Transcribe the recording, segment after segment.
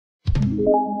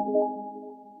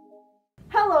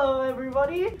Hello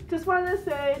everybody! Just wanted to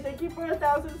say thank you for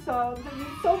 1,000 subs. It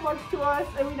means so much to us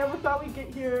and we never thought we'd get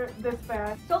here this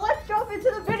fast. So let's jump into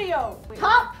the video!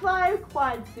 Top 5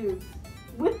 quad suits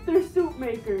with their suit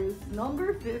makers.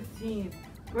 Number 15.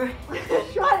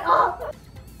 Shut up!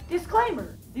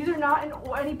 Disclaimer, these are not in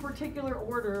any particular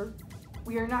order.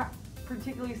 We are not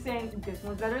particularly saying this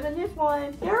one's better than this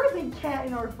one. There is a cat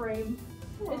in our frame.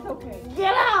 It's okay.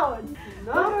 Get out!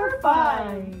 Number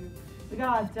 5. We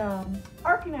got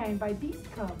Arcanine by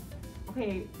Beastcub.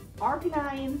 Okay,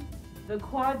 Arcanine, the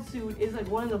quad suit, is like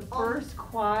one of the first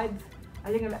quads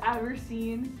I think I've ever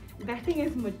seen. That thing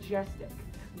is majestic.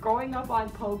 Growing up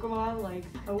on Pokemon, like,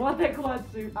 I want that quad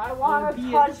suit. I want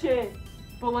to touch it.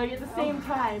 But like, at the same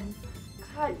time,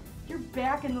 God, your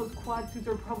back and those quad suits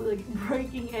are probably like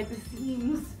breaking at the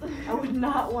seams. I would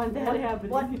not want that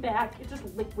happening. What back? It's just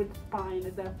liquid spine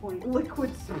at that point.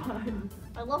 Liquid spine.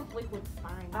 I love liquid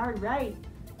spine. Alright.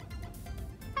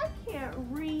 I can't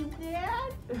read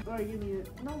that. Alright, give me it.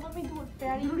 No, let me do it,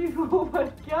 Fatty. Oh my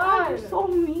god. You're so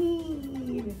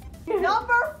mean.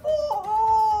 Number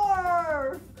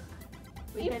 4!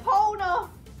 Epona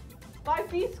by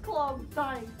Beast Club.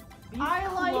 Nice. I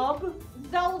like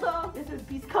Zelda. This is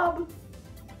Beastcub.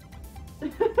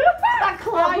 Not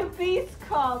Club. Beast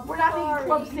Cub. We're not making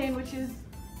club sandwiches.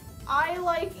 I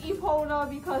like Epona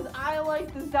because I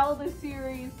like the Zelda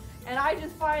series and I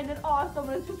just find it awesome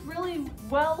and it's just really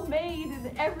well made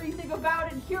and everything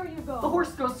about it. Here you go. The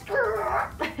horse goes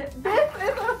skrrr. This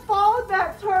is a phone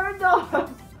that turned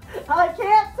off. I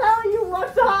can't tell you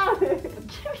what's on it.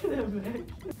 Give it a minute.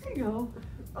 There you go.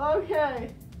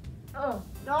 Okay.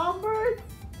 Number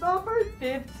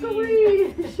 15.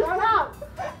 3. Shut up.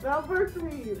 Number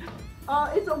 3.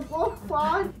 It's a wolf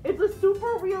quad. It's a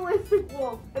super realistic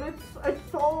wolf, and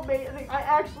it's so amazing. I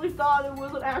actually thought it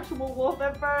was an actual wolf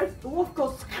at first. The wolf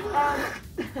goes Stop.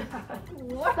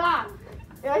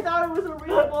 And I thought it was a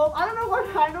real wolf. I don't know what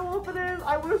kind of wolf it is.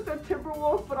 I would have said timber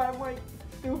wolf, but I'm like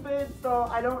stupid, so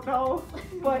I don't know.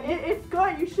 But it's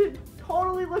good. You should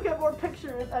totally look at more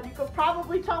pictures, and you could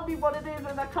probably tell me what it is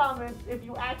in the comments if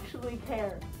you actually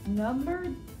care. Number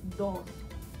 2.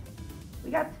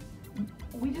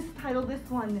 We just titled this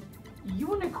one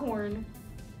Unicorn.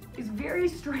 It's very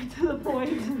straight to the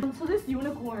point. So this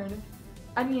unicorn,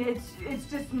 I mean, it's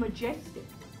just majestic.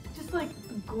 Just like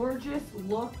gorgeous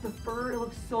look. The fur, it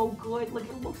looks so good. Like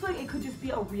it looks like it could just be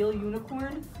a real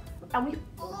unicorn. And we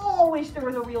all wish there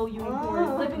was a real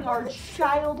unicorn living our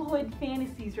childhood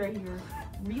fantasies right here.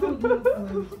 Real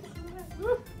unicorns.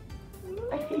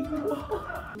 I hate you.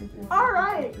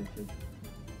 Alright.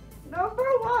 Number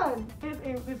 1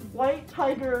 is this white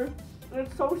tiger, and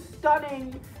it's so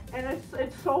stunning, and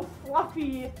it's so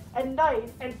fluffy and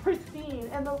nice and pristine,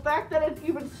 and the fact that it's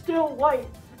even still white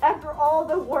after all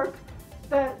the work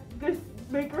that this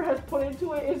maker has put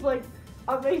into it is like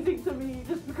amazing to me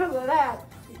just because of that.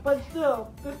 But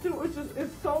still, the suit is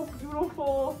so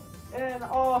beautiful, and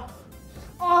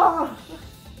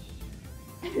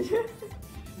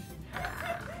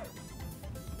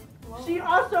she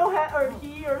also had, or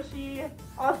he or she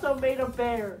also made a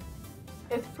bear.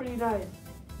 It's pretty nice.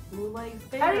 Who likes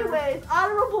bears? Anyways,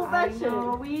 honorable mention. I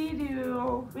know we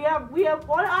do. We have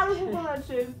one honorable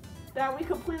mention that we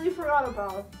completely forgot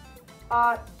about.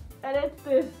 And it's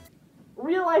this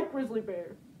real life grizzly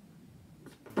bear.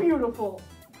 It's beautiful.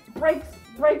 Breaks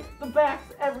the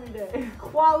backs every day.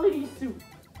 Quality suit.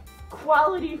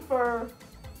 Quality fur.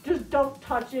 Just don't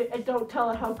touch it and don't tell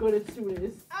it how good its suit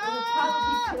is. It'll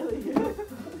probably kill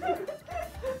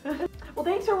you. Well,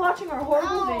 thanks for watching our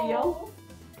horrible video.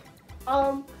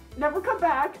 Never come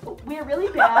back. We're really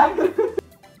bad.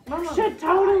 You should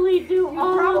totally do You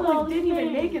all probably those didn't even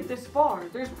things. make it this far.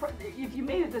 If you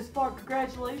made it this far,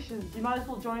 congratulations. You might as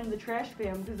well join the trash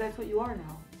fam because that's what you are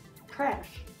now.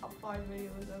 Trash. Top 5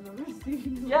 videos I've ever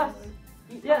seen. Yes.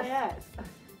 Yes. Yes.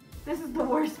 This is the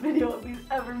worst video we've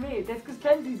ever made. That's because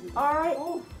Kenzie's. Alright.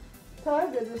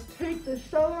 Time to just take the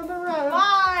show on the road.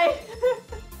 Bye.